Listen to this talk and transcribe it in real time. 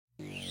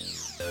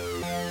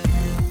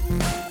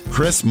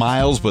Chris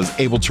Miles was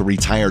able to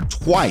retire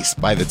twice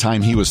by the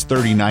time he was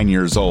 39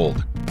 years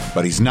old,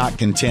 but he's not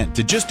content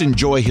to just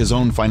enjoy his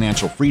own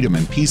financial freedom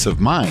and peace of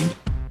mind.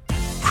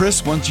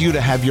 Chris wants you to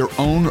have your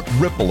own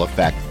ripple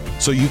effect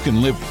so you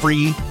can live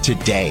free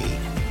today.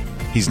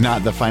 He's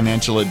not the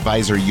financial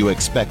advisor you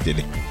expected.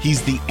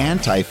 He's the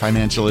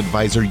anti-financial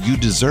advisor you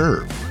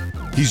deserve.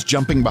 He's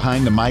jumping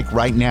behind the mic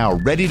right now,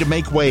 ready to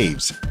make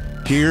waves.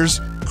 Here's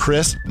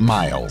Chris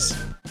Miles.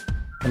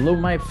 Hello,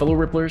 my fellow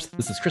Ripplers.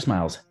 This is Chris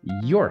Miles,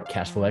 your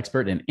cash flow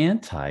expert and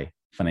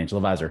anti-financial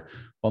advisor.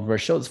 Welcome to our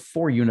show. It's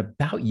for you and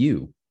about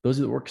you, those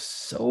that work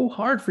so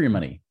hard for your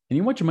money. And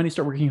you want your money to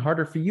start working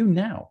harder for you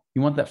now.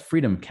 You want that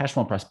freedom, cash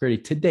flow, and prosperity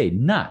today,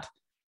 not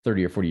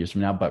 30 or 40 years from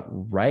now, but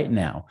right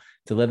now,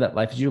 to live that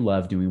life as you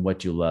love, doing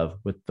what you love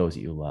with those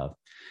that you love.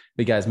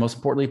 But guys, most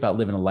importantly, about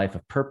living a life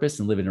of purpose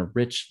and living a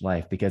rich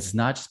life, because it's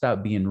not just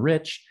about being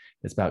rich.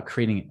 It's about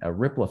creating a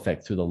ripple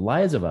effect through the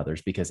lives of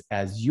others, because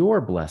as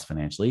you're blessed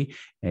financially,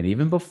 and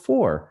even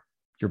before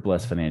you're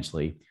blessed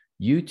financially,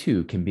 you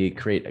too can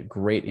create a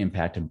great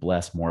impact and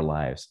bless more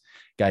lives.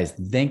 Guys,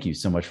 thank you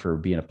so much for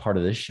being a part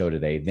of this show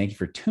today. Thank you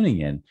for tuning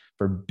in,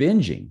 for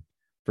binging,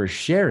 for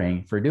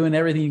sharing, for doing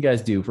everything you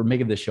guys do, for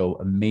making this show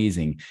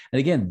amazing. And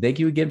again, thank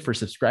you again for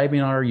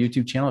subscribing on our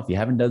YouTube channel. If you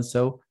haven't done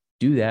so,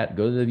 do that.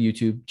 Go to the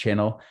YouTube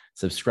channel,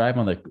 subscribe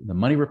on the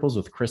Money Ripples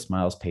with Chris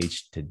Miles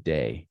page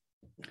today.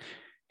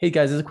 Hey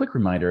guys, as a quick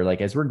reminder,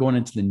 as we're going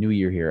into the new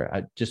year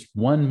here, just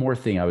one more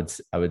thing I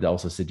would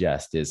also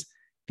suggest is,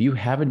 if you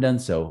haven't done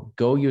so,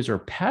 go use our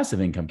passive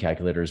income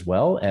calculator as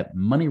well at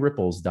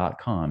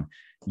moneyripples.com.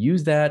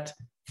 Use that,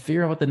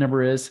 figure out what the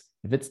number is.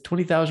 If it's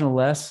 20,000 or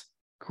less,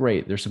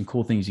 great. There's some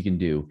cool things you can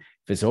do.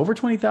 If it's over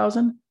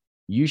 20,000,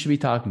 you should be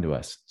talking to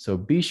us. So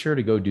be sure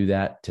to go do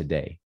that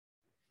today.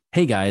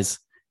 Hey guys,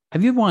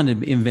 have you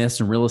wanted to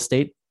invest in real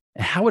estate?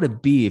 How would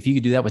it be if you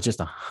could do that with just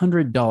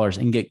 $100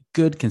 and get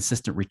good,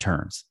 consistent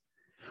returns?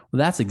 Well,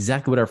 that's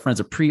exactly what our friends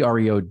at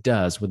Pre-REO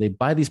does, where they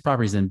buy these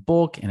properties in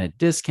bulk and at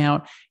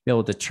discount, be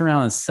able to turn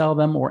around and sell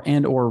them or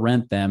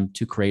rent them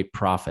to create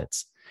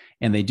profits.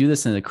 And they do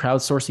this in the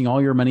crowdsourcing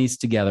all your monies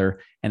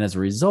together. And as a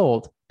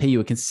result, pay you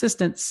a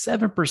consistent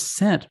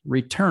 7%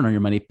 return on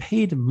your money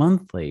paid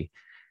monthly.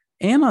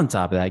 And on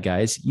top of that,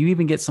 guys, you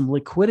even get some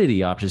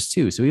liquidity options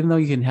too. So even though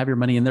you can have your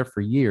money in there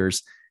for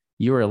years,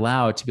 you are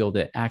allowed to be able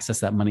to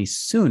access that money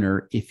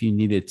sooner if you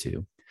needed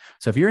to.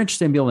 So if you're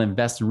interested in being able to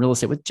invest in real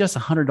estate with just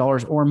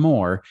 $100 or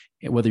more,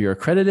 whether you're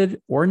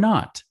accredited or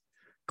not,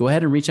 go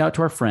ahead and reach out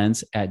to our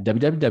friends at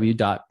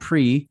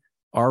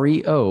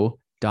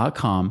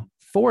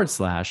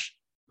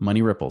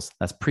www.prereo.com/money ripples.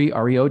 That's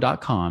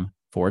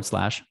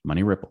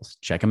prereo.com/money ripples.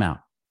 Check them out.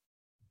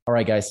 All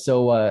right, guys.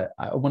 So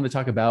I want to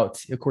talk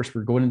about, of course,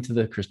 we're going into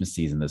the Christmas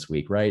season this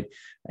week, right?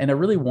 And I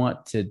really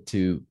want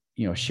to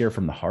share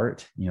from the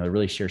heart,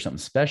 really share something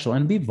special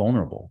and be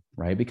vulnerable,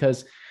 right?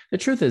 Because the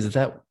truth is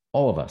that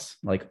all of us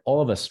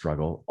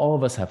struggle. All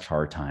of us have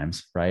hard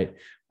times, right?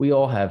 We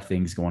all have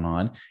things going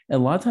on. And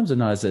a lot of times they're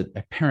not as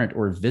apparent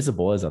or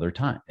visible as other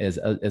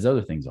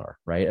things are,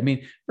 right? I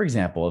mean, for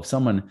example, if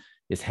someone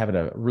is having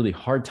a really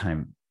hard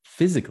time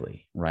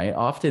physically, right?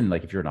 Often,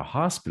 if you're in a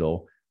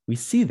hospital, we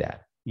see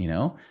that,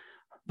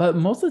 but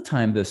most of the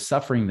time the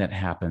suffering that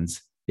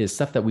happens is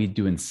stuff that we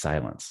do in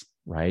silence,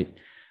 right?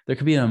 There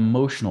could be an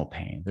emotional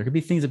pain. There could be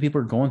things that people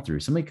are going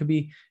through. Somebody could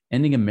be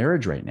ending a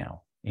marriage right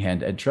now.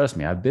 And trust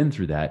me, I've been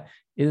through that.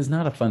 It is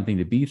not a fun thing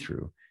to be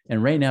through.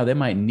 And right now they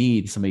might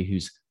need somebody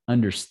who's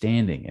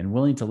understanding and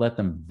willing to let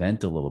them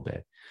vent a little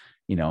bit.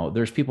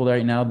 There's people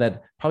right now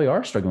that probably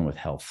are struggling with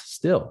health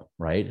still,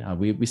 right?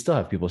 We still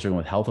have people struggling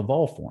with health of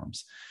all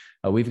forms.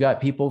 We've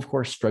got people, of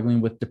course, struggling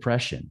with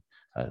depression,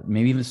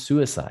 maybe even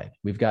suicide.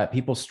 We've got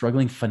people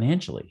struggling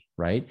financially,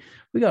 right?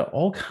 We got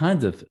all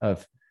kinds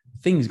of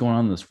things going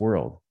on in this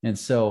world. And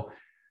so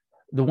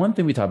the one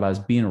thing we talk about is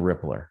being a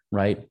rippler,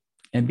 right?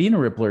 And being a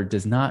rippler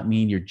does not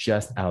mean you're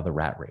just out of the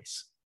rat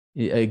race.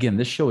 Again,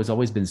 this show has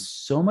always been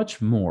so much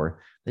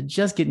more than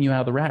just getting you out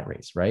of the rat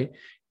race, right?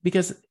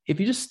 Because if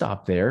you just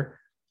stop there,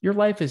 your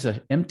life is an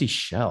empty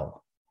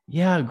shell.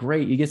 Yeah,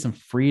 great. You get some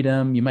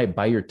freedom. You might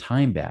buy your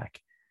time back.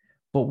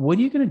 But what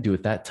are you going to do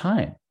with that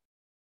time?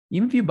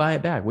 Even if you buy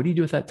it back, what do you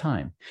do with that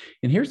time?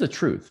 And here's the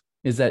truth,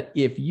 is that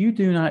if you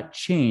do not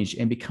change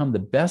and become the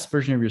best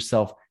version of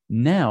yourself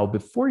now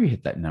before you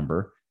hit that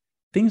number,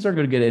 things aren't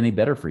going to get any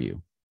better for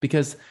you.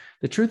 Because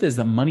the truth is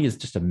that money is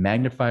just a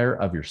magnifier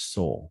of your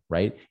soul,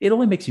 right? It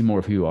only makes you more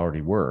of who you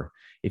already were.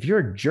 If you're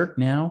a jerk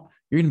now,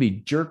 you're going to be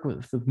a jerk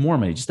with more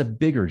money, just a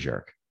bigger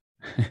jerk.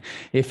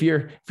 If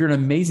you're an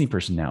amazing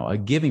person now, a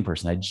giving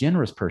person, a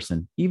generous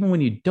person, even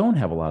when you don't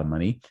have a lot of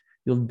money,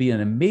 you'll be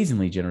an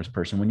amazingly generous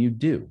person when you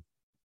do.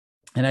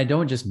 And I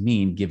don't just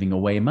mean giving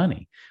away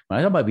money. When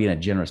I talk about being a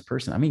generous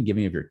person, I mean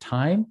giving of your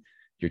time,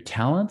 your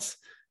talents,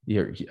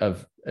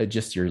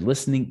 just your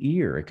listening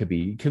ear. It could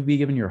be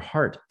giving your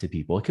heart to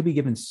people. It could be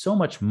given so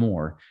much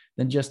more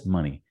than just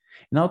money.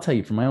 And I'll tell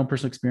you from my own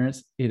personal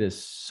experience, it is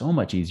so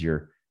much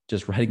easier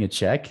just writing a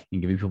check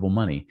and giving people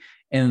money.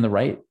 And in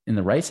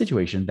the right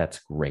situation, that's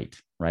great,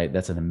 right?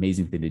 That's an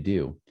amazing thing to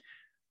do.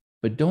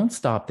 But don't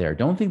stop there.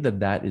 Don't think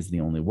that that is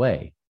the only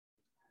way.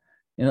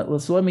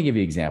 And so let me give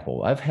you an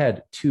example. I've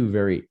had two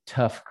very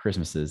tough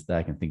Christmases that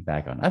I can think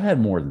back on. I've had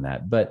more than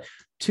that, but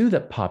two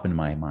that pop into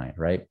my mind,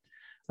 right?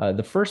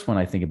 The first one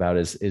I think about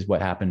is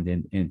what happened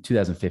in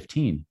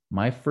 2015,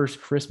 my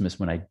first Christmas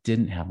when I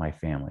didn't have my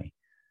family.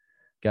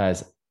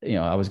 Guys,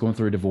 I was going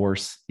through a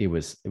divorce. It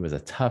was a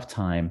tough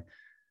time,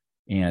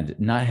 and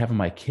not having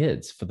my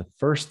kids for the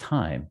first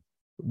time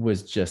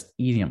was just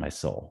eating at my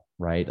soul,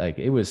 right? Like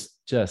it was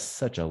just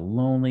such a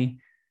lonely,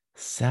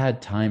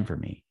 sad time for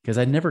me because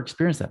I'd never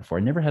experienced that before.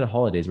 I never had a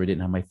holidays where I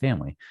didn't have my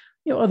family,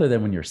 other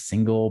than when you're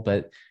single,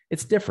 but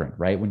it's different,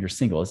 right? When you're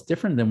single, it's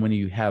different than when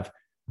you have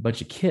a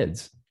bunch of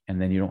kids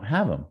and then you don't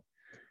have them.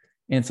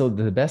 And so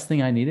the best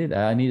thing I needed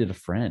a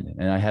friend.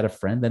 And I had a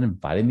friend that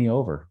invited me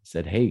over,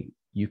 said, "Hey,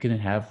 you can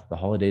have the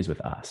holidays with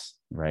us."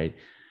 Right.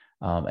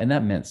 And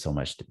that meant so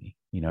much to me,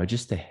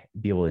 just to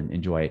be able to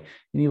enjoy it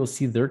and able to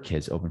see their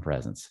kids open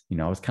presents.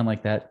 I was kind of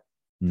like that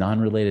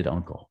non-related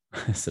uncle,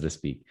 so to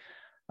speak.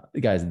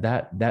 Guys,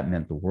 that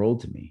meant the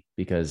world to me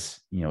because,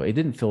 it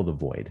didn't fill the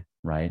void.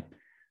 Right.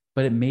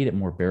 But it made it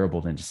more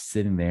bearable than just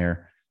sitting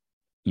there,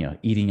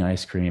 eating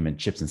ice cream and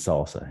chips and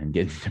salsa and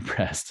getting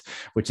depressed,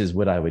 which is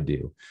what I would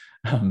do.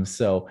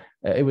 So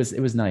it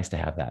was nice to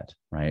have that,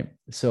 right?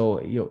 So,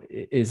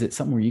 is it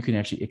something where you can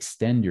actually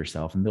extend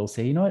yourself and they'll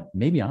say, you know what,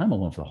 maybe I'm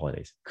alone for the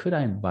holidays. Could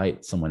I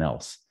invite someone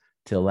else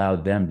to allow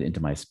them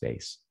into my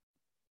space,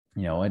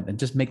 and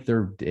just make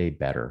their day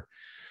better?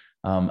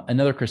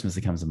 Another Christmas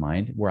that comes to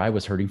mind where I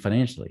was hurting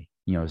financially.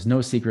 It's no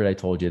secret. I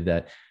told you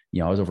that,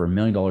 I was over $1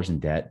 million in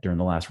debt during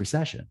the last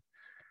recession.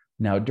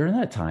 Now, during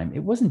that time, it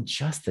wasn't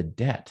just the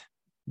debt,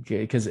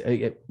 because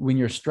when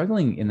you're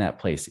struggling in that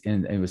place,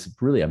 and it was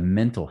really a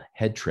mental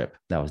head trip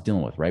that I was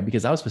dealing with, right?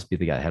 Because I was supposed to be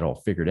the guy that had it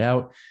all figured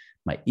out.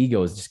 My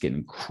ego is just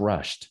getting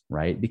crushed,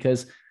 right?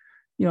 Because,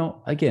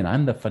 again,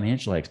 I'm the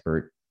financial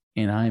expert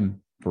and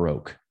I'm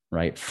broke,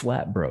 right?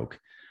 Flat broke.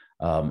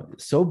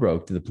 So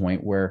broke to the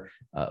point where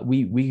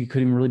we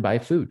couldn't even really buy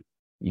food.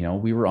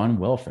 We were on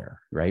welfare,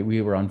 right?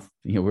 We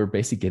were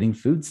basically getting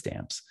food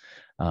stamps.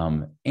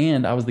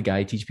 And I was the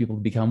guy to teach people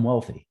to become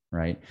wealthy,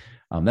 right?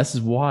 This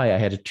is why I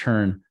had to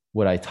turn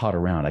what I taught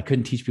around. I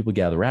couldn't teach people to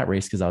get out of the rat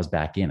race because I was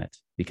back in it.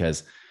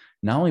 Because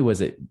not only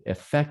was it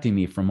affecting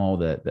me from all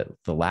the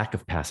lack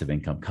of passive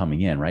income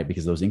coming in, right?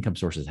 Because those income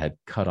sources had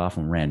cut off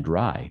and ran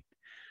dry.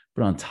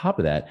 But on top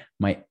of that,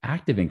 my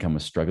active income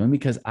was struggling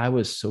because I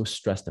was so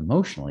stressed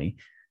emotionally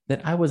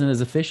that I wasn't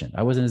as efficient.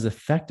 I wasn't as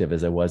effective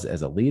as I was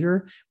as a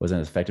leader,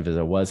 wasn't as effective as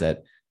I was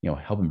at,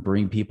 helping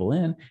bring people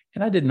in.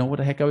 And I didn't know what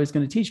the heck I was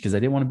going to teach because I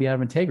didn't want to be out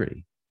of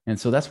integrity. And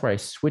so that's where I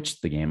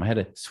switched the game. I had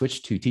to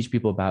switch to teach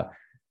people about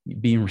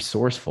being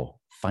resourceful,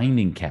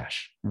 finding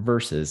cash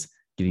versus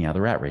getting out of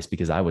the rat race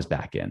because I was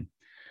back in.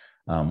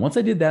 Once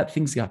I did that,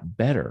 things got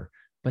better,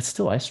 but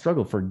still I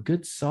struggled for a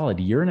good solid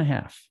year and a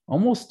half,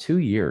 almost 2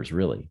 years,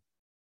 really.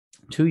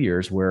 2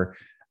 years where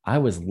I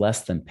was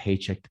less than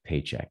paycheck to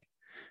paycheck,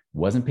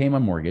 wasn't paying my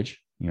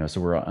mortgage,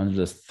 so we're under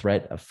this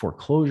threat of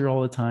foreclosure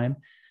all the time.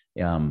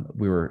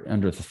 We were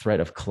under the threat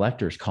of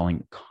collectors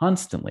calling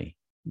constantly,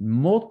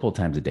 multiple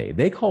times a day.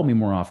 They called me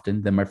more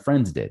often than my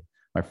friends did.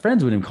 My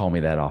friends wouldn't call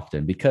me that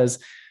often because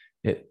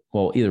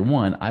either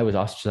one, I was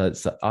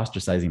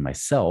ostracizing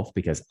myself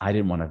because I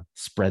didn't want to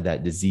spread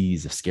that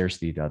disease of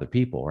scarcity to other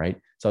people, right?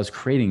 So I was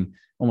creating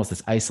almost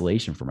this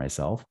isolation for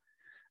myself.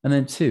 And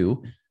then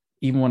two,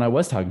 even when I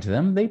was talking to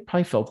them, they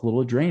probably felt a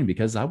little drained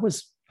because I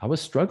was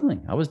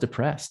struggling. I was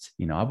depressed.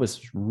 I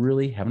was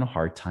really having a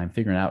hard time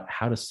figuring out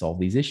how to solve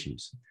these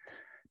issues.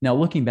 Now,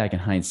 looking back in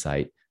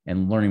hindsight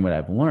and learning what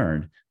I've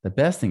learned, the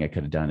best thing I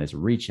could have done is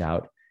reach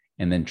out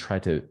and then try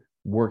to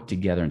work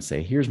together and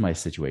say, here's my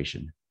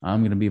situation.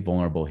 I'm going to be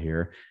vulnerable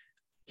here.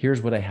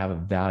 Here's what I have of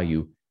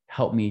value.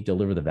 Help me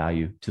deliver the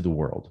value to the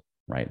world,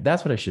 right?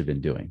 That's what I should have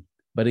been doing.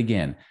 But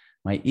again,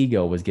 my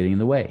ego was getting in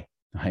the way.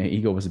 My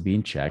ego wasn't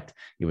being checked.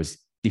 It was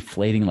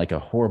deflating like a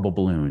horrible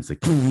balloon. It's like,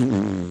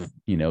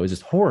 it was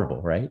just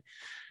horrible, right?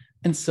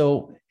 And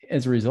so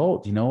as a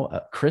result,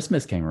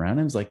 Christmas came around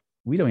and it was like,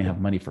 we don't even have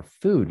money for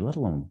food, let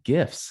alone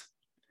gifts.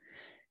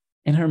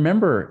 And I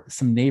remember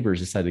some neighbors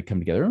decided to come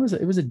together.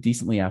 It was a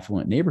decently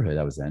affluent neighborhood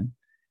I was in.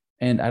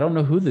 And I don't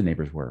know who the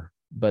neighbors were,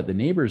 but the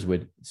neighbors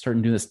would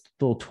start doing this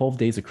little 12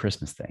 days of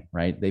Christmas thing,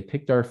 right? They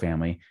picked our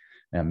family.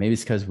 Maybe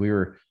it's because we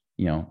were,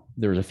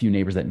 there was a few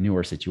neighbors that knew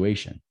our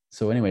situation.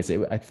 So anyways,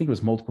 I think it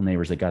was multiple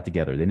neighbors that got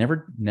together. They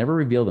never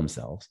revealed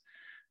themselves,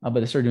 but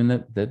they started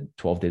doing the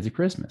 12 days of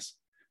Christmas.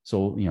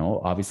 So,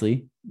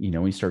 obviously,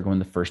 when you start going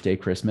the first day of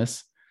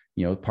Christmas,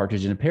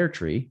 partridge in a pear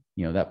tree,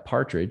 that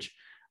partridge,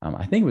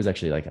 I think it was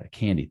actually like a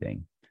candy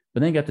thing,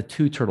 but then you got the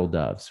 2 turtle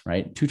doves,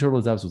 right? 2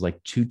 turtle doves was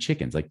like 2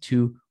 chickens, like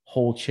 2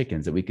 whole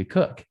chickens that we could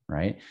cook,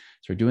 right?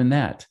 So we're doing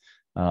that.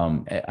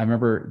 I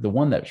remember the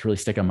one that really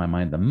stuck on my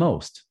mind the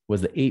most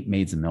was the 8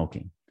 maids of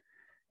milking.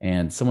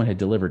 And someone had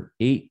delivered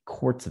 8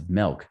 quarts of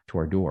milk to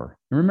our door.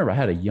 And remember, I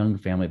had a young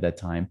family at that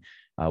time.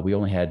 We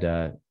only had,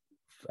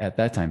 at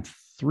that time,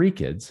 3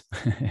 kids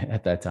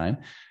at that time.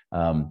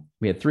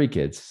 We had three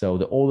kids. So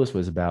the oldest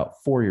was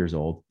about 4 years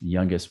old. The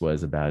youngest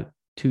was about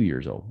 2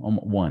 years old,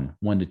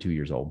 one to 2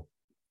 years old.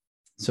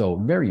 So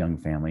very young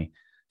family,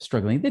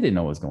 struggling. They didn't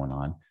know what was going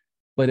on,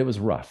 but it was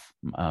rough.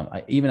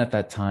 Even at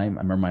that time,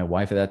 I remember my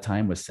wife at that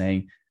time was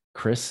saying,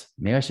 Chris,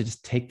 maybe I should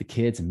just take the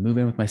kids and move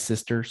in with my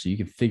sister so you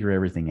can figure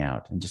everything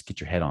out and just get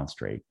your head on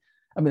straight.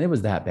 I mean, it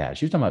was that bad.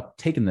 She was talking about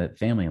taking the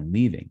family and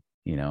leaving,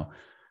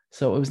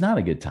 So it was not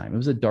a good time. It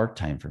was a dark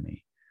time for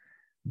me.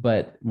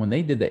 But when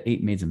they did the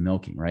 8 Maids of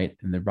Milking, right,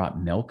 and they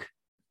brought milk,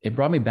 it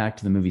brought me back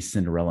to the movie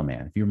Cinderella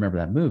Man. If you remember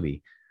that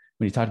movie,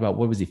 when he talked about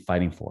what was he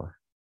fighting for,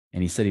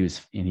 and he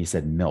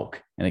said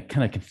milk, and it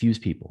kind of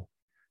confused people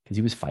because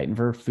he was fighting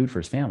for food for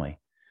his family.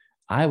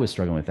 I was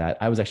struggling with that.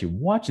 I was actually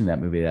watching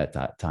that movie at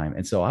that time,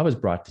 and so I was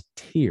brought to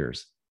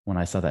tears when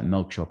I saw that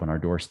milk show up on our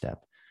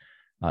doorstep.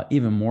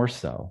 Even more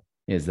so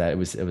is that it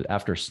was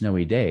after a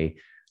snowy day.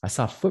 I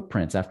saw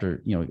footprints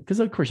after, because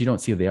of course you don't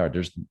see who they are.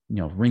 There's,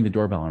 ring the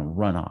doorbell and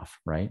run off,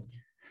 right?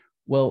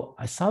 Well,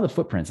 I saw the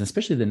footprints,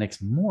 especially the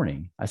next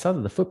morning. I saw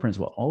that the footprints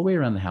went all the way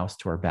around the house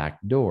to our back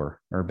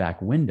door or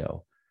back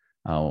window,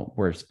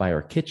 where it's by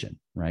our kitchen,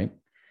 right?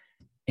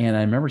 And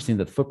I remember seeing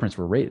that the footprints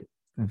were right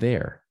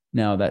there.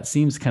 Now that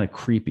seems kind of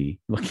creepy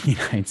looking in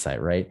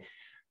hindsight, right?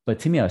 But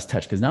to me, I was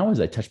touched because not only was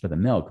I touched by the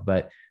milk,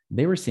 but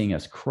they were seeing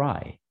us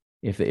cry.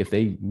 If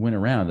they went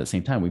around at the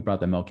same time, we brought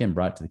the milk in,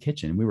 brought it to the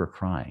kitchen, and we were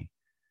crying.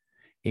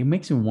 It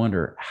makes me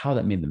wonder how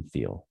that made them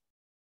feel.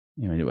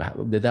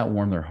 Did that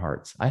warm their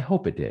hearts? I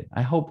hope it did.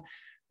 I hope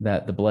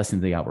that the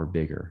blessings they got were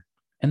bigger.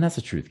 And that's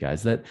the truth,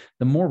 guys, that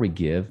the more we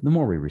give, the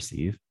more we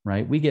receive,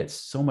 right? We get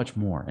so much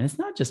more. And it's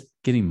not just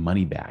getting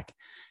money back.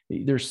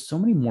 There's so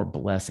many more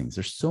blessings.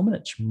 There's so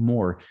much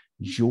more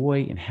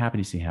joy and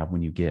happiness you have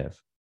when you give.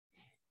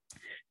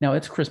 Now,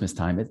 it's Christmas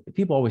time.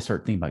 People always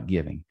start thinking about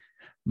giving.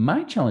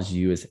 My challenge to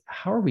you is,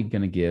 how are we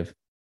going to give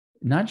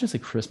not just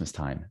at Christmas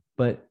time,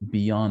 but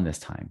beyond this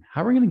time?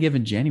 How are we going to give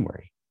in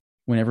January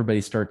when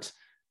everybody starts,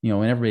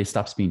 when everybody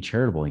stops being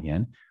charitable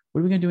again? What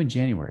are we going to do in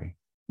January?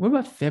 What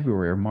about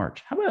February or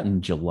March? How about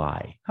in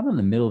July? How about in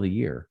the middle of the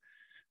year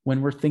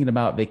when we're thinking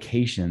about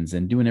vacations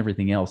and doing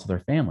everything else with our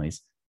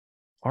families?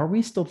 Are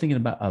we still thinking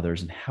about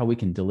others and how we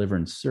can deliver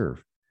and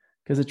serve?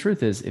 Because the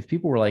truth is, if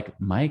people were like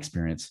my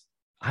experience,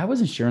 I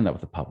wasn't sharing that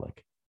with the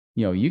public.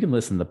 You can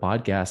listen to the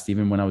podcast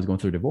even when I was going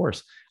through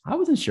divorce. I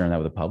wasn't sharing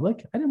that with the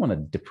public. I didn't want to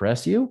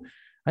depress you.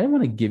 I didn't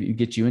want to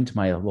get you into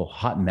my little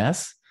hot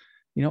mess.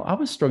 I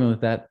was struggling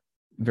with that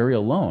very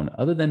alone,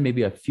 other than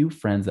maybe a few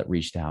friends that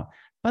reached out.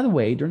 By the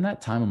way, during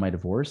that time of my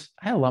divorce,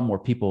 I had a lot more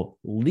people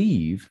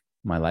leave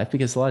my life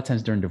because a lot of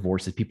times during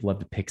divorces, people love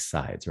to pick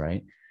sides,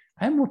 right?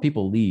 I had more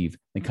people leave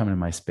than come into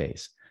my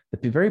space.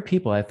 The very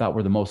people I thought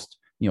were the most,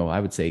 I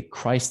would say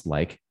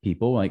Christ-like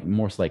people, like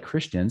most like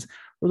Christians,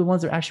 were the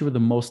ones that actually were the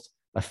most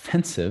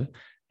offensive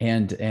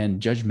and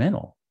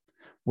judgmental.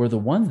 Were the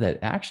ones that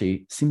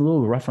actually seemed a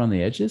little rough around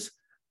the edges,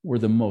 were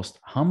the most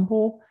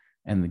humble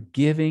and the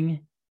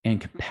giving and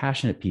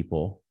compassionate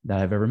people that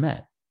I've ever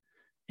met.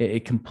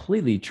 It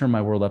completely turned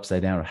my world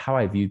upside down of how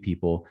I viewed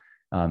people,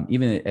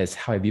 even as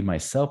how I viewed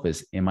myself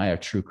as, am I a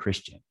true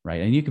Christian,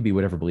 right? And you can be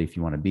whatever belief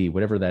you want to be,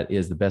 whatever that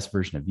is, the best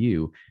version of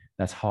you.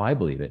 That's how I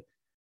believe it.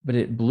 But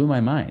it blew my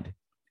mind.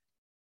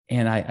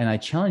 And I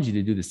challenge you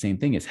to do the same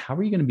thing. Is, how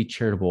are you going to be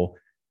charitable,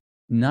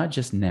 not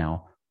just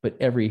now, but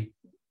every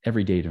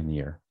day during the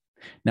year?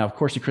 Now, of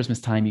course, at Christmas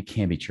time, you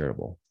can be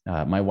charitable.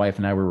 My wife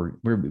and I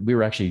we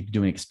were actually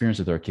doing experience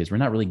with our kids. We're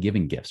not really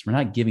giving gifts. We're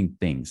not giving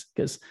things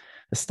because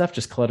the stuff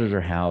just clutters our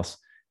house.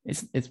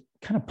 It's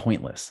kind of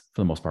pointless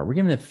for the most part. We're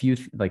giving a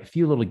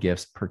few little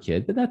gifts per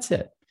kid, but that's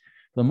it.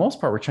 For the most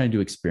part, we're trying to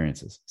do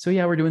experiences. So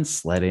yeah, we're doing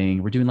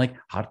sledding. We're doing like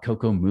hot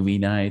cocoa movie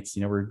nights.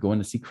 We're going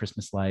to see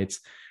Christmas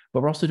lights,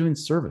 but we're also doing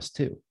service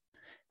too.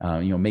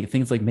 Make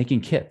things like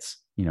making kits.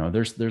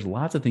 There's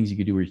lots of things you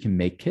could do where you can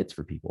make kits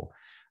for people.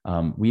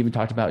 We even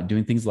talked about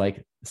doing things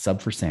like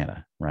Sub for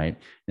Santa, right?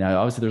 Now,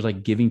 obviously there's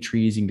like giving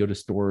trees. You can go to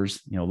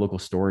stores, local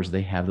stores,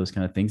 they have those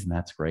kind of things, and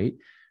that's great.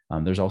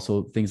 There's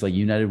also things like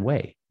United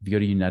Way. If you go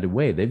to United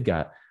Way, they've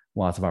got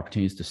lots of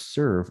opportunities to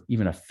serve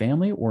even a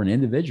family or an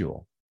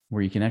individual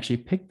where you can actually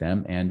pick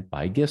them and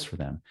buy gifts for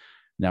them.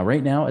 Now,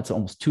 right now, it's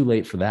almost too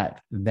late for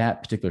that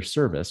particular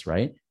service,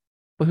 right?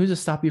 But who's to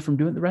stop you from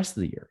doing it the rest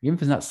of the year? Even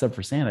if it's not Sub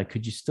for Santa,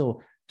 could you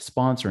still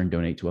sponsor and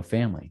donate to a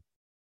family?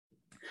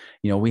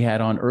 We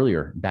had on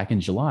earlier back in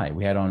July,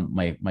 we had on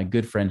my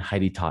good friend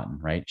Heidi Totten,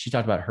 right? She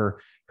talked about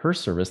her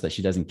service that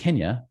she does in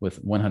Kenya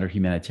with 100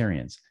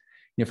 humanitarians.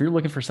 If you're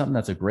looking for something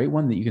that's a great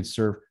one that you can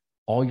serve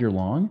all year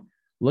long,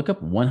 look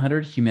up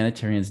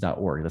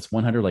 100humanitarians.org. That's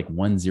 100 like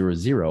 100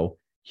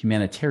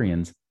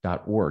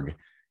 humanitarians.org.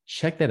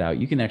 Check that out.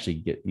 You can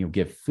actually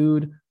give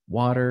food,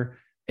 water,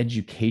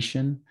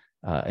 education,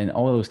 and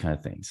all of those kind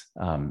of things.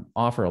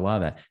 Offer a lot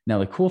of that. Now,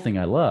 the cool thing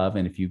I love,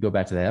 and if you go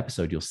back to that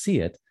episode, you'll see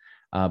it.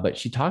 But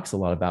she talks a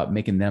lot about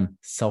making them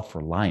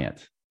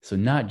self-reliant. So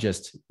not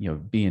just,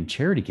 being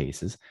charity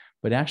cases,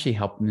 but actually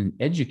help them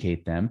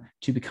educate them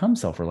to become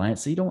self-reliant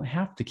so you don't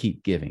have to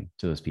keep giving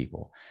to those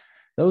people.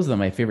 Those are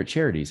my favorite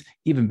charities.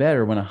 Even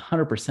better when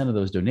 100% of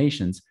those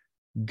donations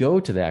go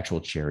to the actual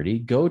charity,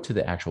 go to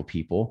the actual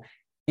people,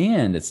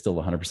 and it's still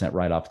 100%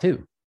 write-off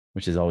too,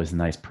 which is always a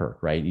nice perk,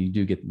 right? You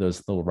do get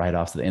those little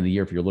write-offs at the end of the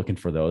year if you're looking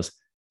for those.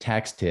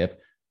 Tax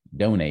tip,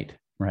 donate,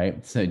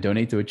 right? So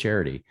donate to a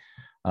charity.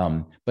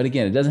 But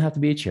again, it doesn't have to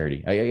be a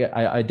charity.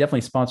 I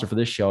definitely sponsor for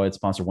this show. I'd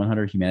sponsor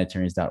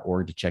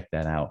 100humanitarians.org to check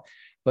that out.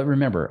 But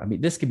remember, I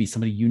mean, this could be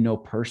somebody you know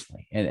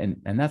personally. And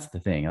that's the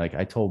thing. Like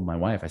I told my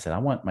wife, I said, I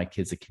want my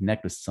kids to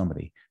connect with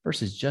somebody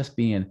versus just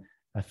being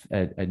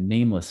a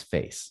nameless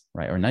face,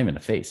 right? Or not even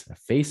a face, a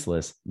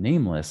faceless,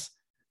 nameless,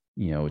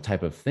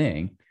 type of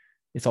thing.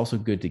 It's also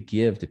good to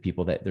give to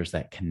people that there's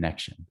that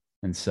connection.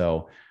 And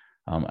so,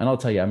 and I'll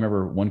tell you, I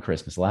remember one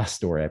Christmas, last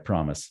story, I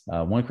promise.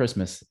 One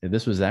Christmas,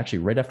 this was actually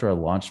right after I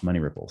launched Money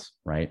Ripples,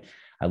 right?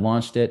 I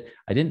launched it.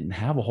 I didn't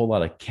have a whole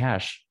lot of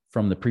cash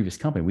from the previous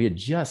company. We had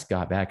just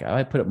got back.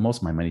 I put up most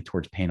of my money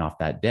towards paying off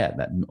that debt.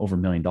 That over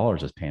 $1 million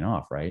was paying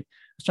off, right?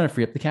 I was trying to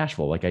free up the cash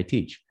flow like I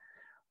teach.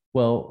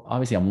 Well,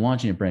 obviously I'm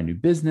launching a brand new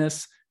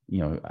business.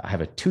 I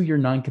have a 2-year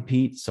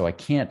non-compete, so I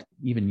can't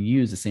even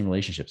use the same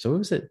relationship. So it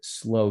was a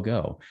slow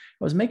go.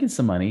 I was making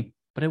some money,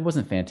 but it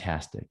wasn't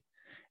fantastic.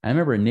 I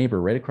remember a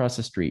neighbor right across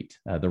the street,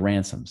 the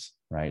Ransoms,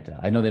 right?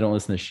 I know they don't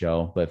listen to the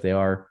show, but if they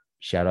are,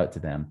 shout out to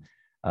them.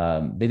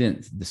 They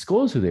didn't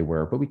disclose who they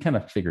were, but we kind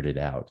of figured it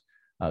out.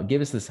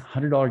 Gave us this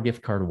 $100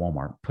 gift card to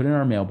Walmart, put it in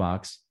our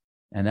mailbox,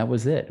 and that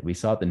was it. We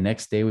saw it the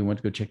next day. We went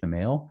to go check the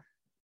mail.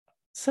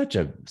 Such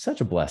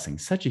a blessing,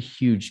 such a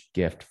huge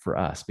gift for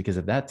us because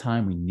at that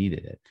time we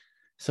needed it.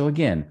 So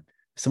again,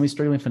 somebody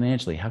struggling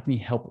financially, how can you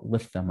help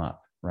lift them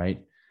up,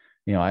 right?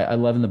 I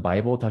love in the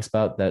Bible, it talks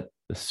about that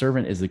the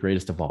servant is the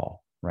greatest of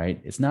all, right?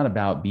 It's not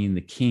about being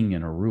the king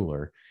and a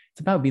ruler.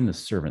 It's about being the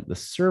servant. The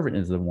servant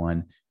is the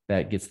one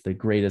that gets the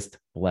greatest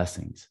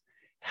blessings.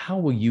 How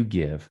will you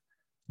give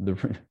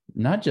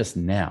not just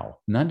now,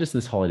 not just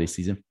this holiday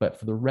season, but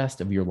for the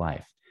rest of your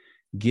life?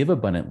 Give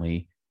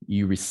abundantly,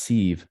 you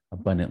receive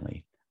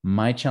abundantly.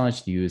 My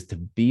challenge to you is to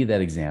be that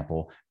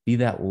example, be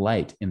that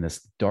light in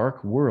this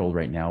dark world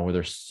right now where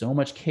there's so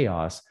much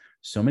chaos,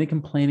 so many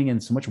complaining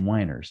and so much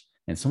whiners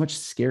and so much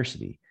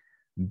scarcity.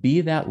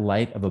 Be that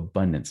light of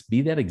abundance,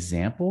 be that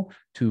example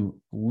to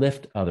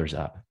lift others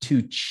up,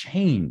 to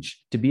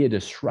change, to be a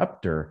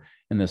disruptor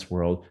in this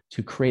world,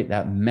 to create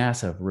that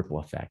massive ripple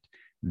effect.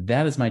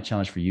 That is my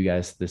challenge for you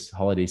guys this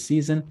holiday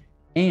season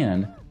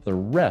and the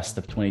rest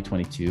of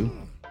 2022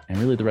 and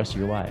really the rest of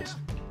your lives.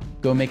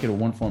 Go make it a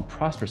wonderful and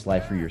prosperous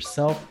life for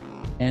yourself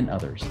and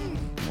others. And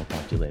we'll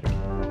talk to you later.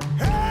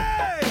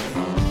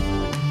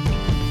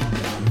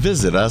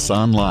 Visit us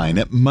online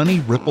at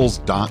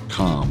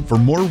moneyripples.com for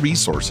more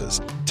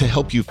resources to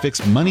help you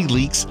fix money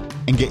leaks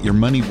and get your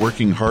money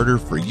working harder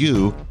for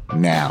you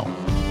now.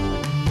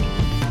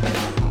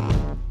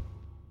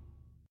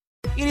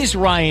 It is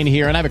Ryan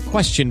here, and I have a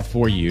question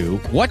for you.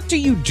 What do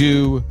you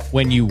do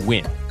when you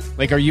win?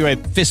 Like, are you a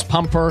fist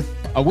pumper,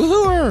 a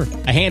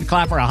woohooer, a hand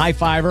clapper, a high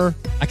fiver?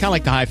 I kind of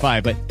like the high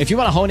five, but if you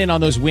want to hone in on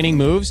those winning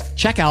moves,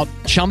 check out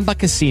Chumba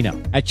Casino.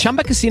 At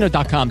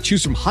ChumbaCasino.com,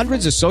 choose from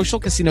hundreds of social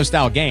casino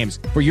style games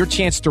for your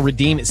chance to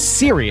redeem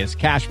serious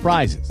cash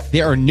prizes.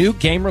 There are new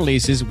game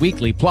releases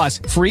weekly, plus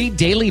free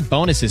daily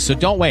bonuses. So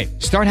don't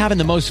wait. Start having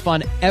the most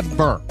fun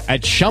ever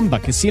at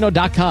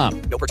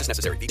ChumbaCasino.com. No purchase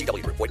necessary.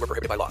 VGW Group. Void where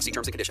prohibited by law. See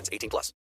terms and conditions. 18+.